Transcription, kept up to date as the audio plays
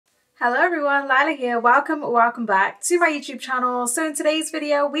Hello everyone, Lila here. Welcome back to my YouTube channel. So in today's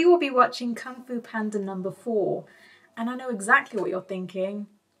video, we will be watching Kung Fu Panda #4. And I know exactly what you're thinking.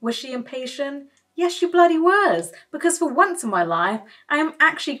 Was she impatient? Yes, she bloody was. Because for once in my life, I am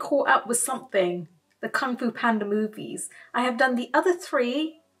actually caught up with something. The Kung Fu Panda movies. I have done the other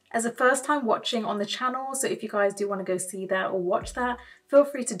 3 as a first time watching on the channel. So if you guys do want to go see that or watch that, feel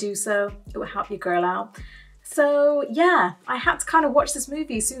free to do so. It will help your girl out. So yeah, I had to kind of watch this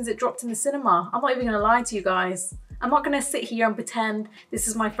movie as soon as it dropped in the cinema. I'm not even gonna lie to you guys. I'm not gonna sit here and pretend this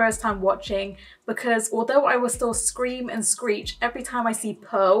is my first time watching, because although I will still scream and screech every time I see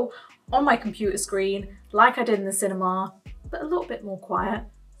Po on my computer screen, like I did in the cinema, but a little bit more quiet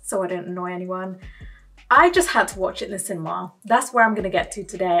so I don't annoy anyone, I just had to watch it in the cinema. That's where I'm gonna get to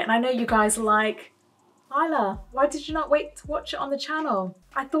today. And I know you guys are like, Lila, why did you not wait to watch it on the channel?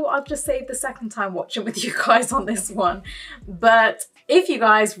 I thought I'd just save the second time watching with you guys on this one. But if you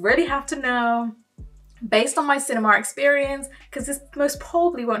guys really have to know, based on my cinema experience, because this most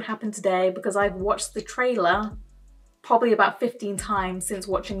probably won't happen today because I've watched the trailer probably about 15 times since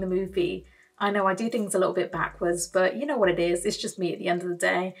watching the movie. I know I do things a little bit backwards, but you know what it is. It's just me at the end of the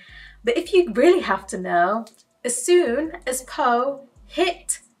day. But if you really have to know, as soon as Po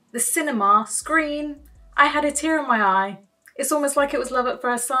hit the cinema screen, I had a tear in my eye. It's almost like it was love at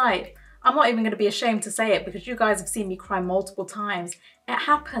first sight. I'm not even going to be ashamed to say it because you guys have seen me cry multiple times. It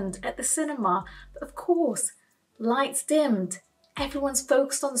happened at the cinema. But of course, lights dimmed. Everyone's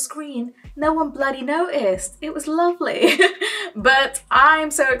focused on the screen. No one bloody noticed. It was lovely. But I'm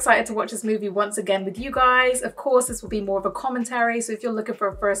so excited to watch this movie once again with you guys. Of course, this will be more of a commentary. So if you're looking for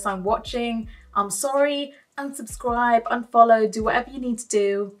a first time watching, I'm sorry. Unsubscribe, unfollow, do whatever you need to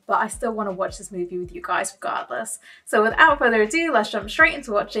do, but I still want to watch this movie with you guys regardless. So without further ado, let's jump straight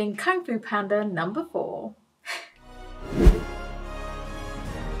into watching Kung Fu Panda #4.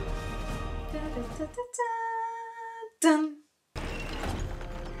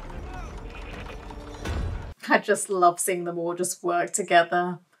 I just love seeing them all just work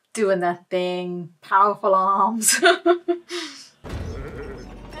together, doing their thing, powerful arms.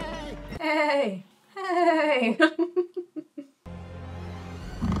 Hey! Hey!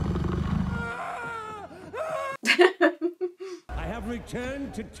 I have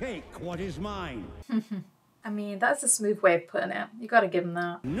returned to take what is mine. I mean, that's a smooth way of putting it. You gotta give him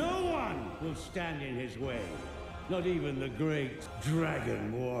that. No one will stand in his way. Not even the great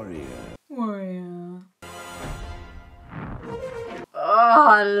Dragon Warrior. Warrior. Oh,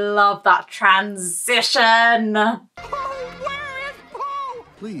 I love that transition.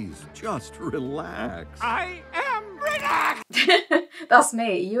 Please, just relax. I am relaxed! That's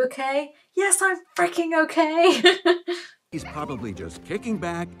me. You okay? Yes, I'm freaking okay. He's probably just kicking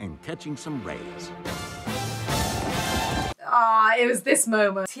back and catching some rays. Ah, it was this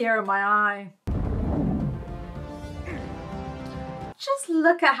moment. Tear in my eye. Just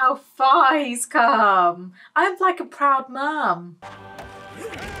look at how far he's come. I'm like a proud mum.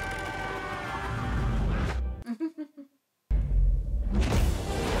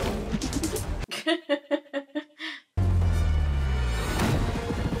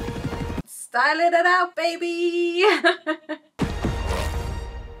 Styling it out, baby!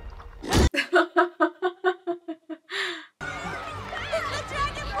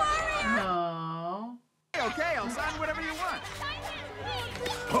 Aww. Okay, I'll sign whatever you want.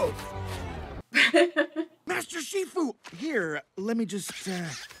 Oh, Master Shifu! Here, let me just,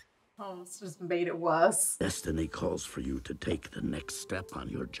 Oh, it's just made it worse. destiny calls for you to take the next step on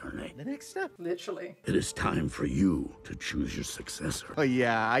your journey. The next step? Literally. It is time for you to choose your successor. Oh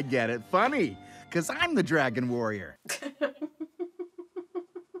yeah, I get it. Funny, because I'm the Dragon Warrior.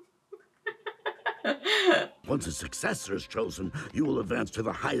 Once a successor is chosen, you will advance to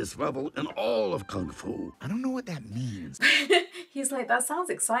the highest level in all of Kung Fu. I don't know what that means. He's like, that sounds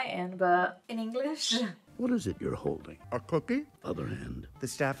exciting, but in English? What is it you're holding? A cookie? Other hand. The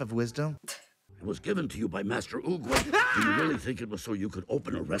Staff of Wisdom? It was given to you by Master Oogway. Do you really think it was so you could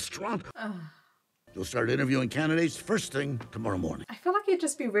open a restaurant? You'll start interviewing candidates first thing tomorrow morning. I feel like he'd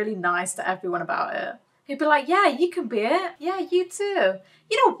just be really nice to everyone about it. He'd be like, yeah, you can be it. Yeah, you too.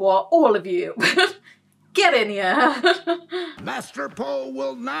 You know what? All of you. Get in here. Master Po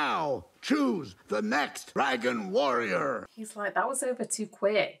will now choose the next Dragon Warrior. He's like, that was over too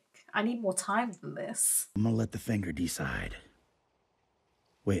quick. I need more time than this. I'm gonna let the finger decide.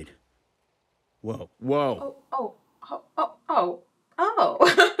 Wait. Whoa. Whoa. Oh.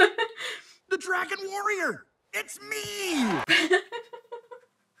 The Dragon Warrior! It's me!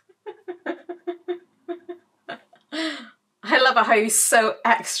 I love how he's so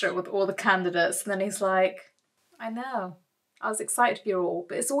extra with all the candidates, and then he's like, I know, I was excited for you all,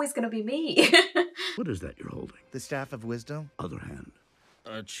 but it's always going to be me. What is that you're holding? The Staff of Wisdom? Other hand.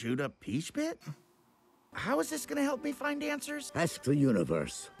 A chewed up peach pit? How is this gonna help me find answers? Ask the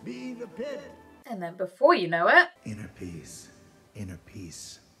universe. Be the pit. And then before you know it, Inner peace. Inner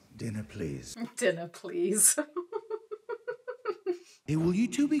peace. Dinner, please. dinner, please. Hey, will you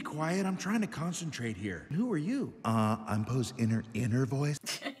two be quiet? I'm trying to concentrate here. Who are you? I'm Poe's inner voice.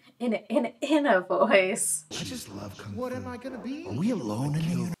 Inner voice. I just love kung What fu. am I gonna be? Are we alone in the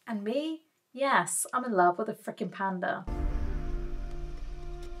universe? And me? Yes, I'm in love with a freaking panda.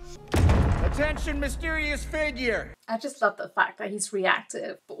 Attention, mysterious figure! I just love the fact that he's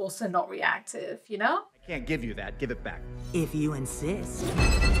reactive, but also not reactive, you know? I can't give you that. Give it back. If you insist.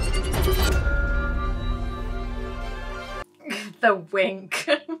 The wink.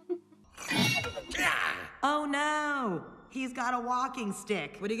 Oh no! He's got a walking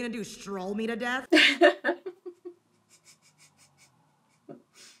stick. What are you gonna do, stroll me to death?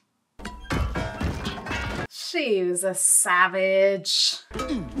 She was a savage.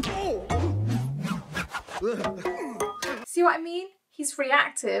 See what I mean? He's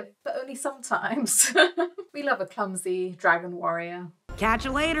reactive, but only sometimes. We love a clumsy dragon warrior. Catch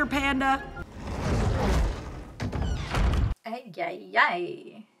you later, Panda. Ay, yay,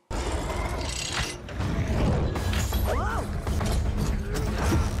 yay. Whoa!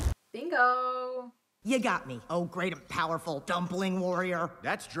 Bingo. You got me. Oh, great and powerful dumpling warrior.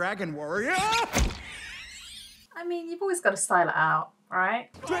 That's Dragon Warrior. I mean, you've always got to style it out, right?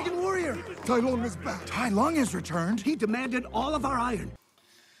 Dragon Warrior! Tai Lung is back. Tai Lung has returned. He demanded all of our iron.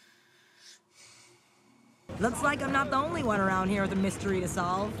 Looks like I'm not the only one around here with a mystery to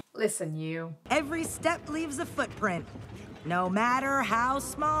solve. Listen, you. Every step leaves a footprint, no matter how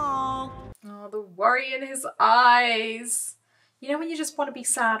small. Oh, the worry in his eyes. You know when you just want to be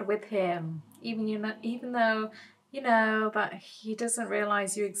sad with him, even though you know that he doesn't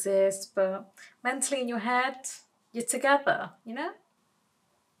realize you exist, but mentally in your head, you're together, you know?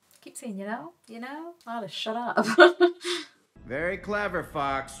 Keep saying, you know? I'll just shut up. Very clever,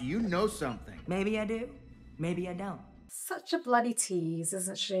 Fox. You know something. Maybe I do, maybe I don't. Such a bloody tease,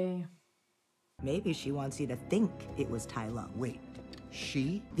 isn't she? Maybe she wants you to think it was Tai Lung. Wait,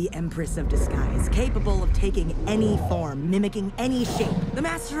 she? The Empress of Disguise, capable of taking any form, mimicking any shape. The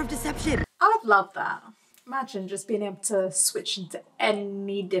Master of Deception. I would love that. Imagine just being able to switch into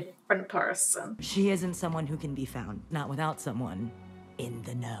any different person. She isn't someone who can be found, not without someone in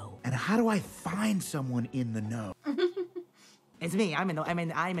the know. And how do I find someone in the know? It's me. I'm in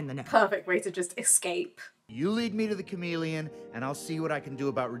the know. Perfect way to just escape. You lead me to the chameleon, and I'll see what I can do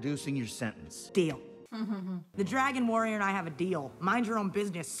about reducing your sentence. Deal. The Dragon Warrior and I have a deal. Mind your own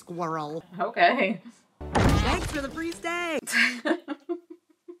business, squirrel. Okay. Thanks for the free stay.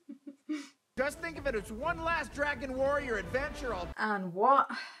 Just think of it as one last Dragon Warrior adventure. And what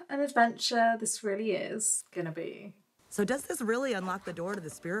an adventure this really is gonna be. So does this really unlock the door to the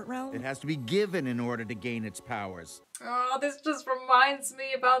spirit realm? It has to be given in order to gain its powers. Oh, this just reminds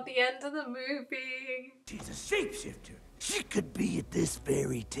me about the end of the movie. She's a shapeshifter. She could be at this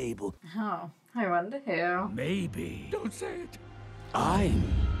very table. Oh, I wonder who. Maybe. Don't say it. I'm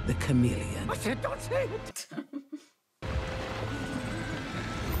the chameleon. I said don't say it.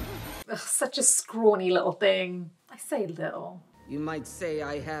 Ugh, such a scrawny little thing. I say little. You might say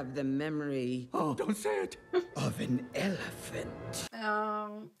I have the memory Oh, don't say it. of an elephant.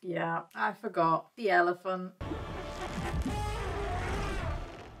 Yeah, I forgot. The elephant.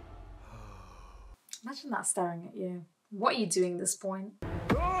 Imagine that staring at you. What are you doing at this point?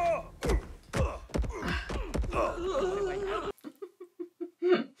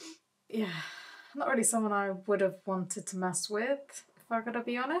 Yeah, not really someone I would have wanted to mess with, if I gotta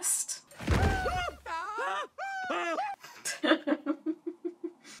be honest.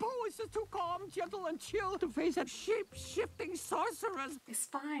 Poe is too calm, gentle, and chill to face a shape-shifting sorceress. It's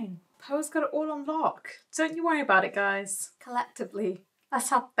fine. Poe's got it all on lock. Don't you worry about it, guys. Collectively, let's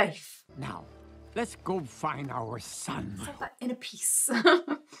have faith. Now, let's go find our son. Let's have that inner peace.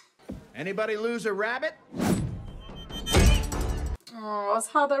 Anybody lose a rabbit? Oh, it's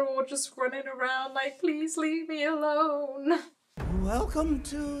how they're all just running around like, please leave me alone. Welcome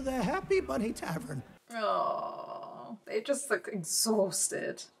to the Happy Bunny Tavern. Oh, they just look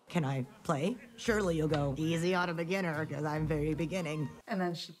exhausted. Can I play? Surely you'll go easy on a beginner, because I'm very beginning. And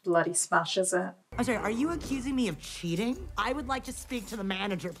then she bloody smashes it. I'm sorry, are you accusing me of cheating? I would like to speak to the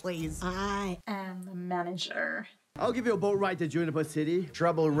manager, please. I am the manager. I'll give you a boat ride to Juniper City.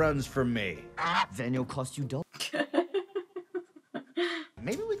 Trouble runs from me. Then it'll cost you double.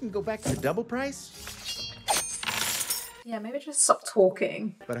 Maybe we can go back to the double price? Yeah, maybe just stop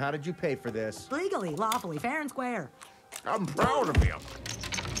talking. But how did you pay for this? Legally, lawfully, fair and square. I'm proud of you.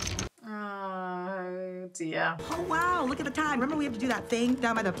 Oh dear. Oh, wow, look at the time. Remember we have to do that thing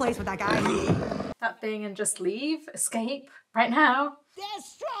down by the place with that guy? That thing and just leave? Escape? Right now?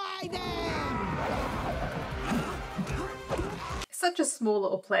 Destroy them! It's such a small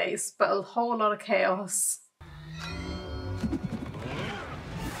little place, but a whole lot of chaos.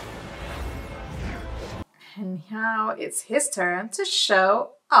 And now it's his turn to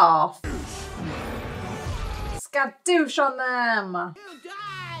show off. Skadoosh on them! You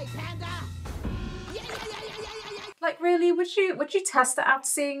die, Panda! Yeah, yeah, yeah, yeah, yeah, yeah, yeah. Like, really? Would you test it after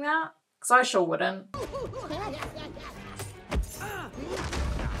seeing that? Because I sure wouldn't.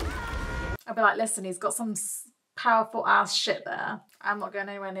 I'd be like, listen, he's got some powerful ass shit there. I'm not going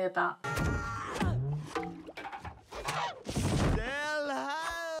anywhere near that.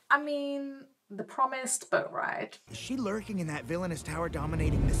 I mean, the promised boat ride. Is she lurking in that villainous tower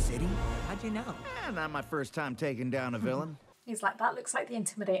dominating the city? How'd you know? Not my first time taking down a villain. He's like, that looks like the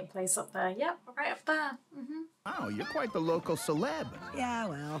intimidating place up there. Yep, right up there. Oh, you're quite the local celeb. Yeah,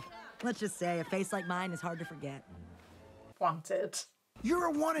 well, let's just say a face like mine is hard to forget. Wanted. You're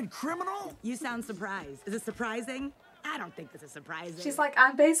a wanted criminal? You sound surprised. Is it surprising? I don't think this is surprising. She's like,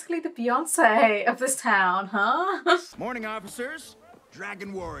 I'm basically the Beyonce of this town, huh? Morning, officers.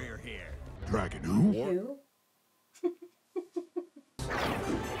 Dragon Warrior here. Dragon who? Who?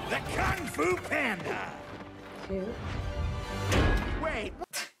 The Kung Fu Panda. Who? Wait,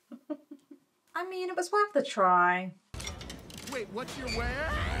 I mean, it was worth a try. wait, what's your where?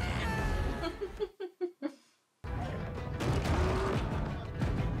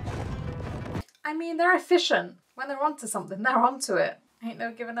 I mean, they're efficient. When they're onto something, they're onto it. Ain't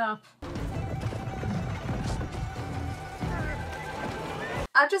no giving up.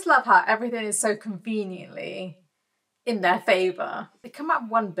 I just love how everything is so conveniently in their favour. They come up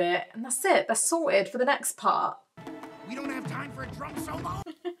one bit and that's it. They're sorted for the next part. We don't have time for a drum solo.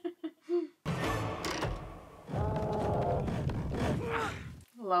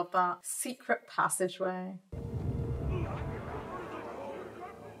 Love that. Secret passageway.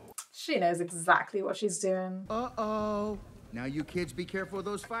 She knows exactly what she's doing. Uh-oh. Now you kids be careful of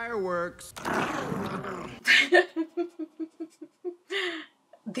those fireworks.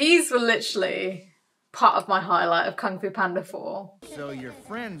 These were literally part of my highlight of Kung Fu Panda 4. So you're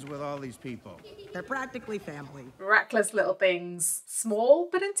friends with all these people? They're practically family. Reckless little things. Small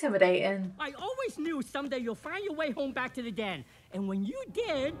but intimidating. I always knew someday you'll find your way home back to the den. And when you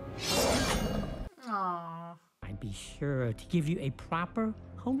did, Aww. I'd be sure to give you a proper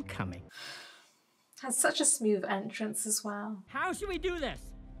homecoming. Has such a smooth entrance as well. How should we do this?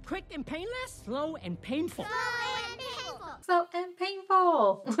 Quick and painless? Slow and painful? Slow and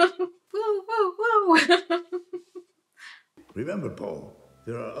painful. Woo, woo, woo. Remember, Paul,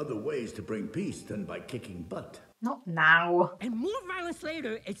 there are other ways to bring peace than by kicking butt. Not now. And more violence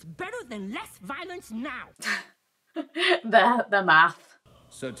later is better than less violence now. The math.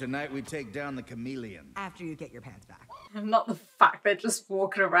 So tonight we take down the chameleon. After you get your pants back. Not the fact they're just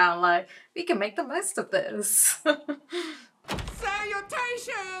walking around like, we can make the most of this.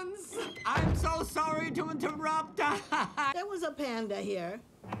 Salutations! I'm so sorry to interrupt. There was a panda here.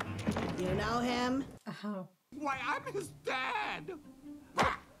 You know him? Oh. Why, I'm his dad.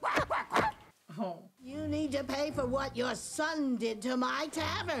 Oh. You need to pay for what your son did to my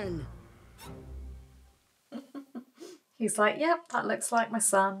tavern. He's like, yep, that looks like my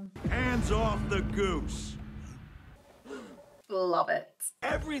son. Hands off the goose. Love it.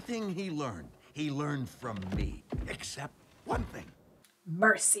 Everything he learned from me, except one thing.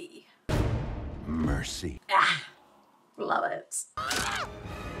 Mercy. Mercy. Ah, love it.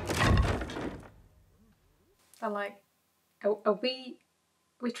 They're like, are we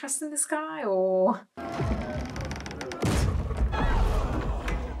trusting this guy or?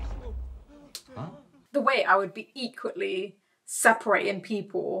 The way I would be equally separating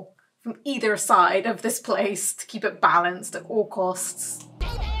people from either side of this place to keep it balanced at all costs.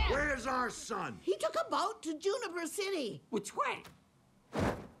 Where's our son? He took a boat to Juniper City. Which way?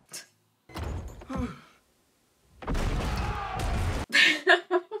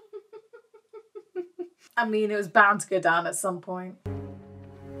 I mean, it was bound to go down at some point.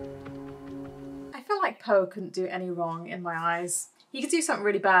 I feel like Poe couldn't do any wrong in my eyes. He could do something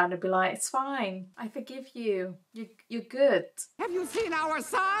really bad and I'd be like, it's fine. I forgive you. You're good. Have you seen our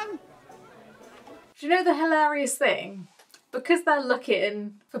son? Do you know the hilarious thing? Because they're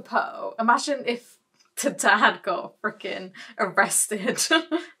looking for Poe, imagine if the dad got freaking arrested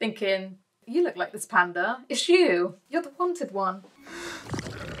thinking, you look like this panda. It's you. You're the wanted one.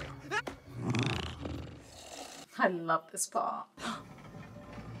 I love this part.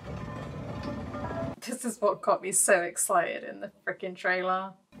 This is what got me so excited in the freaking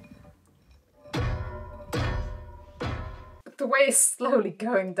trailer. The way it's slowly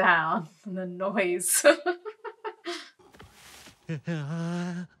going down and the noise.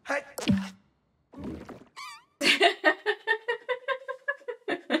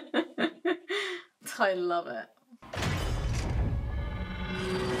 I love it.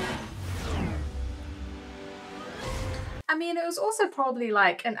 I mean, it was also probably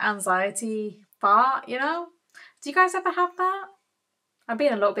like an anxiety fart, you know? Do you guys ever have that? I'm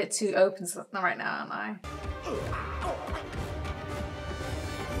being a little bit too open right now, aren't I?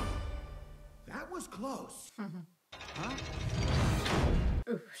 That was close. Huh?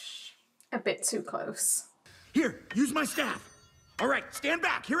 Oosh. A bit too close. Here, use my staff. All right, stand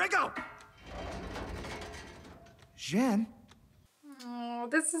back. Here I go. Jen? Oh,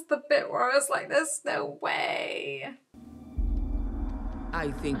 this is the bit where I was like, there's no way. I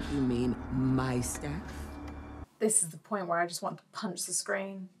think you mean my staff? This is the point where I just want to punch the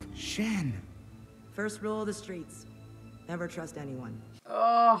screen. Jen. First rule of the streets. Never trust anyone.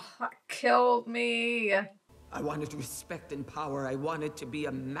 Oh, that killed me. I wanted respect and power. I wanted to be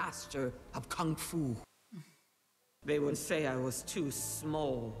a master of Kung Fu. They would say I was too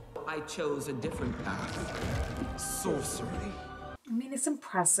small. I chose a different path. Sorcery. I mean, it's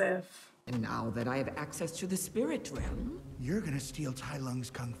impressive. And now that I have access to the spirit realm... You're gonna steal Tai Lung's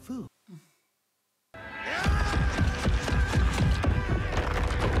Kung Fu. I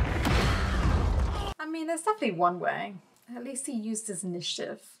mean, there's definitely one way. At least he used his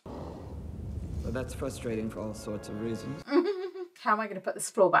initiative. But that's frustrating for all sorts of reasons. How am I going to put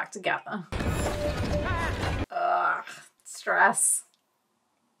this floor back together? Ugh, stress.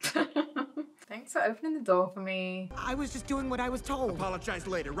 Thanks for opening the door for me. I was just doing what I was told. Apologize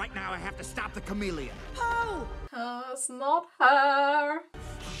later. Right now I have to stop the chameleon. Oh! It's not her.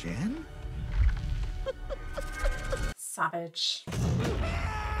 Jen? Savage.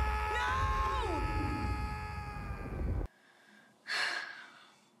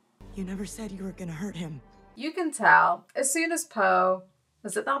 You never said you were gonna hurt him. You can tell, as soon as Poe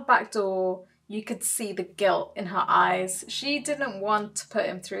was at that back door, you could see the guilt in her eyes. She didn't want to put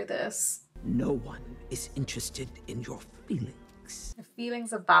him through this. No one is interested in your feelings. The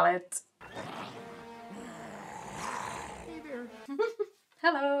feelings are valid. Hey there.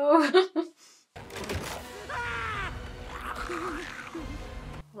 Hello.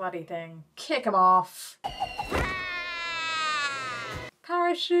 Bloody thing. Kick him off.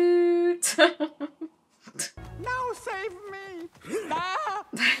 Parachute. Now save me!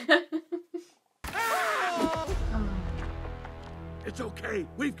 It's okay.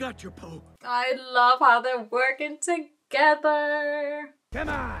 We've got your Poe. I love how they're working together. Come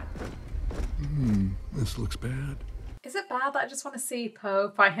on. This looks bad. Is it bad that I just want to see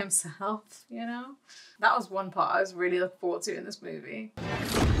Poe by himself, you know? That was one part I was really looking forward to in this movie.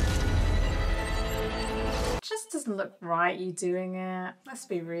 It just doesn't look right, you doing it. Let's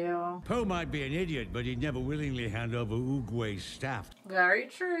be real. Poe might be an idiot, but he'd never willingly hand over Oogway's staff. Very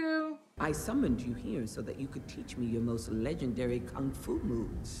true. I summoned you here so that you could teach me your most legendary Kung Fu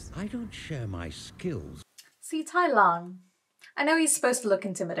moves. I don't share my skills. See, Tai Lung. I know he's supposed to look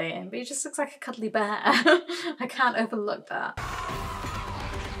intimidating, but he just looks like a cuddly bear. I can't overlook that.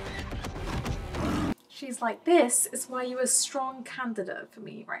 She's like, this is why you're a strong candidate for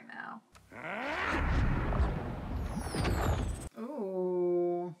me right now.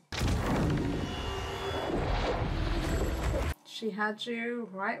 Ooh. She had you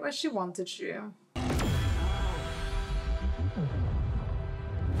right where she wanted you.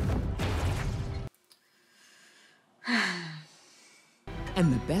 And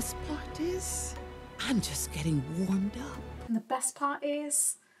the best part is, I'm just getting warmed up. And the best part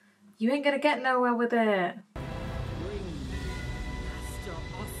is, you ain't gonna get nowhere with it. Master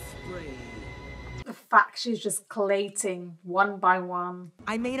Osprey. The fact she's just collating one by one.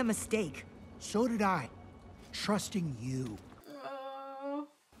 I made a mistake. So did I. Trusting you.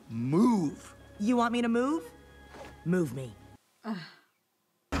 Move. You want me to move? Move me. Why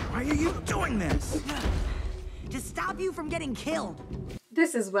are you doing this? To stop you from getting killed.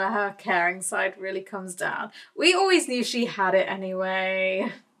 This is where her caring side really comes down. We always knew she had it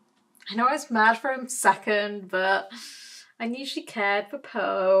anyway. I know I was mad for a second, but I knew she cared for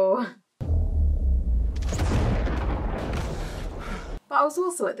Poe. But I was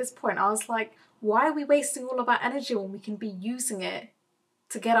also at this point, I was like, why are we wasting all of our energy when we can be using it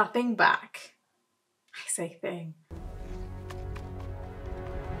to get our thing back? I say thing.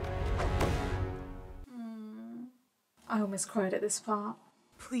 I almost cried at this part.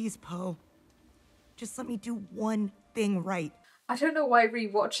 Please, Poe. Just let me do one thing right. I don't know why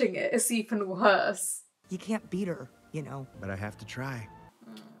rewatching it is even worse. You can't beat her, you know. But I have to try.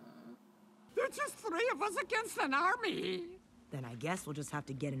 There's just 3 of us against an army. Then I guess we'll just have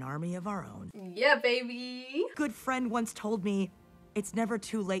to get an army of our own. Yeah, baby. Good friend once told me, it's never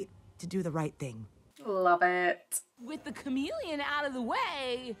too late to do the right thing. Love it. With the chameleon out of the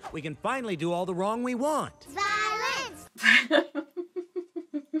way, We can finally do all the wrong we want. Silence!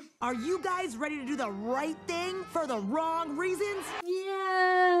 Are you guys ready to do the right thing for the wrong reasons?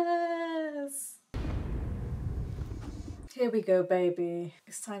 Yes. Here we go, baby.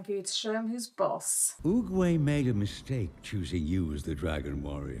 It's time for you to show him who's boss. Oogway made a mistake choosing you as the Dragon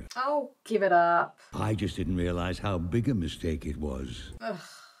Warrior. Oh, give it up. I just didn't realize how big a mistake it was. Ugh.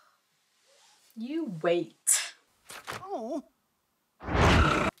 You wait. Oh.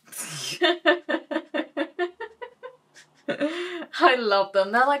 I love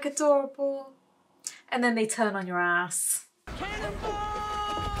them. They're like adorable. And then they turn on your ass.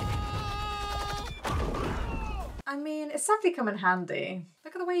 I mean, it's definitely come in handy.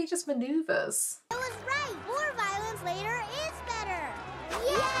 Look at the way he just maneuvers. I was right. More violence later is better.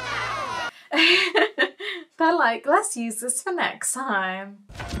 Yeah! They're like, let's use this for next time.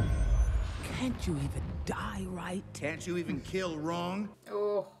 can't you even die right? Can't you even kill wrong?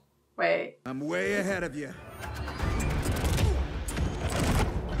 Oh, wait. I'm way ahead of you.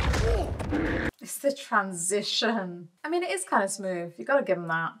 It's the transition. I mean, it is kind of smooth. You gotta give him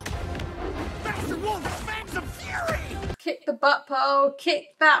that. Master Wolf's fangs of fury! Kick the butt, Poe.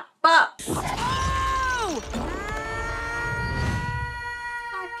 Kick that butt. Oh!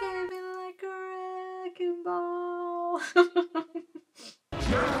 I came in like a wrecking ball.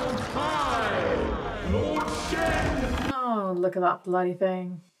 Oh, look at that bloody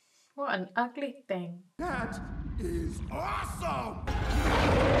thing. What an ugly thing. That is awesome!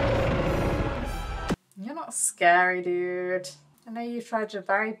 You're not scary, dude. I know you tried your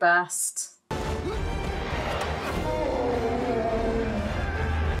very best.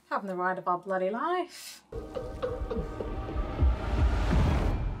 Having the ride of our bloody life.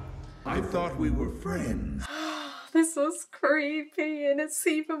 I thought we were friends. This was creepy, and it's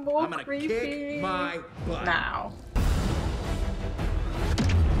even more I'm gonna creepy kick my butt. now.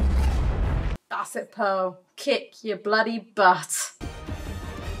 That's it, Poe. Kick your bloody butt.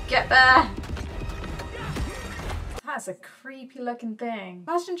 Get there. That's a creepy looking thing.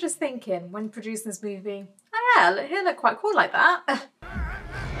 Imagine just thinking when producing this movie, oh yeah, he'll look quite cool like that.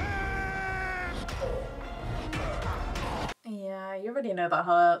 Yeah, you already know that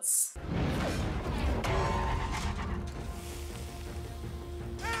hurts.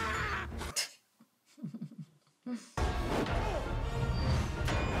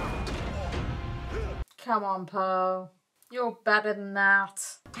 Come on, Poe. You're better than that.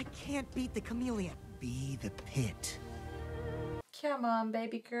 I can't beat the chameleon. Be the pit. Come on,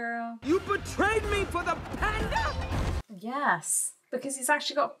 baby girl. You betrayed me for the panda? Yes, because he's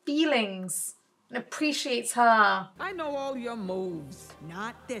actually got feelings and appreciates her. I know all your moves.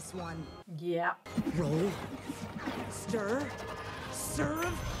 Not this one. Yeah. Roll. Stir.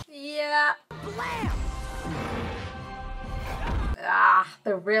 Serve. Yeah. Blam! Ah,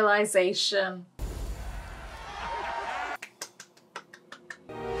 the realization.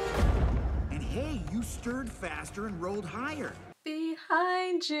 And hey, you stirred faster and rolled higher.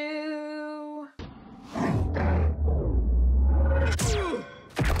 Behind you.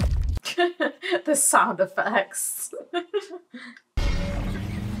 The sound effects.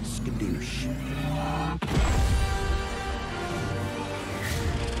 Skadoosh.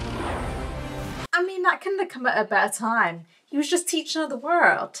 I mean, that couldn't have come at a better time. He was just teaching her the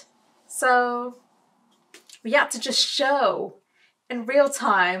world. So, we had to just show in real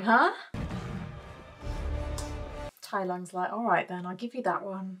time, huh? Tai Lung's like, all right then, I'll give you that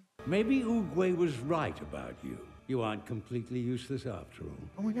one. Maybe Oogway was right about you. You aren't completely useless after all.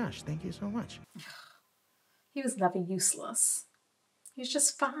 Oh my gosh, thank you so much. He was never useless. He was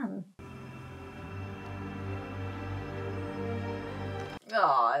just fun.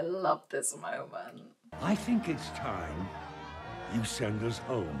 Oh, I love this moment. I think it's time you send us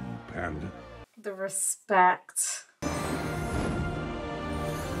home, Panda. The respect.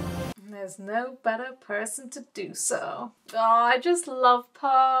 There's no better person to do so. Oh, I just love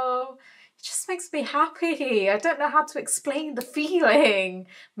Poe. It just makes me happy. I don't know how to explain the feeling.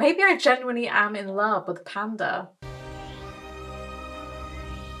 Maybe I genuinely am in love with Panda. Look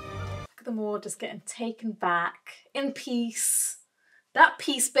at them all just getting taken back in peace. That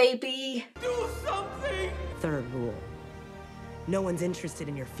peace, baby. Do something! Third rule. No one's interested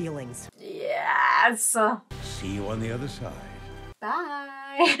in your feelings. Yes. See you on the other side. Bye.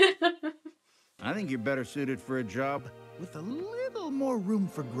 I think you're better suited for a job with a little more room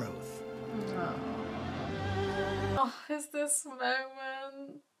for growth. Oh, is this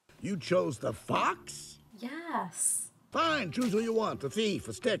moment? You chose the fox? Yes. Fine, choose who you want. A thief,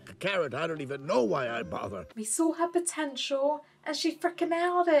 a stick, a carrot. I don't even know why I bother. We saw her potential and she freaking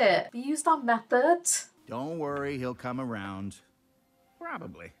nailed it. We used our method. Don't worry, he'll come around.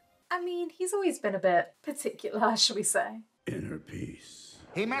 Probably. I mean, he's always been a bit particular, shall we say. Inner peace.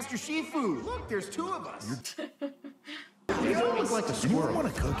 Hey, Master Shifu, look, there's two of us. You don't look like a squirrel. You want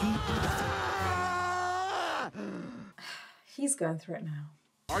a cookie? He's going through it now.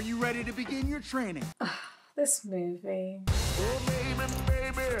 Are you ready to begin your training? This movie. Oh,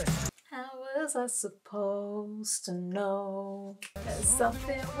 baby, baby. How was I supposed to know that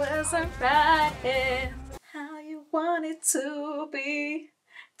something wasn't right? How you want it to be?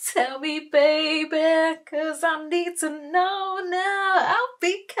 Tell me, baby, 'cause I need to know now.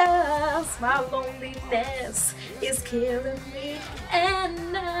 Because my loneliness is killing me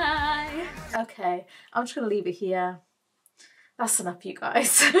and I... Okay, I'm just gonna leave it here. That's enough, you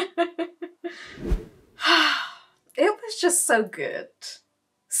guys. It was just so good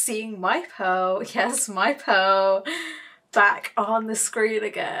seeing my Poe, yes, my Poe, back on the screen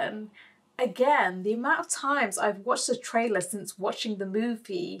again. Again, the amount of times I've watched the trailer since watching the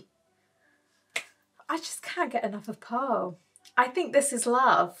movie, I just can't get enough of Poe. I think this is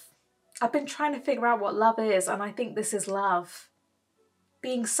love. I've been trying to figure out what love is, and I think this is love.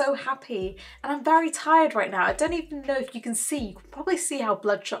 Being so happy, and I'm very tired right now. I don't even know if you can see. You can probably see how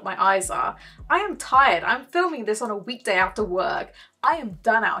bloodshot my eyes are. I am tired. I'm filming this on a weekday after work. I am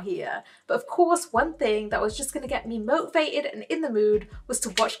done out here. But of course, one thing that was just gonna get me motivated and in the mood was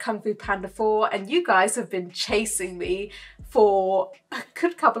to watch Kung Fu Panda 4, and you guys have been chasing me for a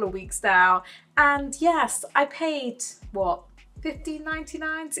good couple of weeks now. And yes, I paid, what,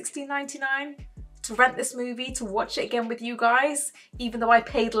 $15.99, $16.99? To rent this movie, to watch it again with you guys, even though I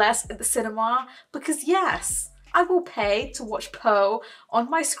paid less at the cinema, because yes, I will pay to watch Poe on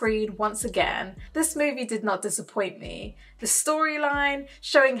my screen once again. This movie did not disappoint me. The storyline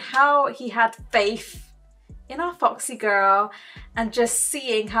showing how he had faith in our Foxy girl and just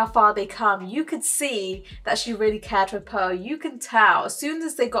seeing how far they come, you could see that she really cared for Poe. You can tell as soon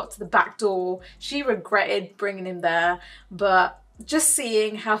as they got to the back door, she regretted bringing him there, but just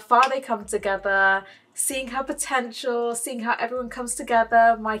seeing how far they come together, seeing her potential, seeing how everyone comes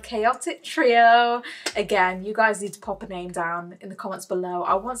together, my chaotic trio. Again, you guys need to pop a name down in the comments below.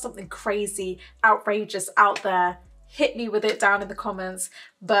 I want something crazy, outrageous out there. Hit me with it down in the comments.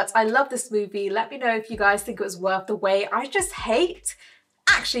 But I love this movie. Let me know if you guys think it was worth the wait. I just hate,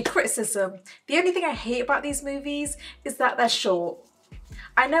 actually, criticism. The only thing I hate about these movies is that they're short.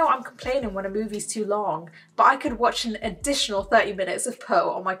 I know I'm complaining when a movie's too long, but I could watch an additional 30 minutes of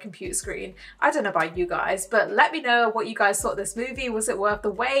Poe on my computer screen. I don't know about you guys, but let me know what you guys thought of this movie. Was it worth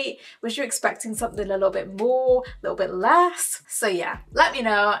the wait? Was you expecting something a little bit more, a little bit less? So yeah, let me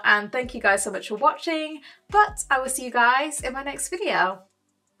know, and thank you guys so much for watching, but I will see you guys in my next video.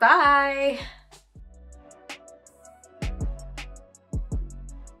 Bye!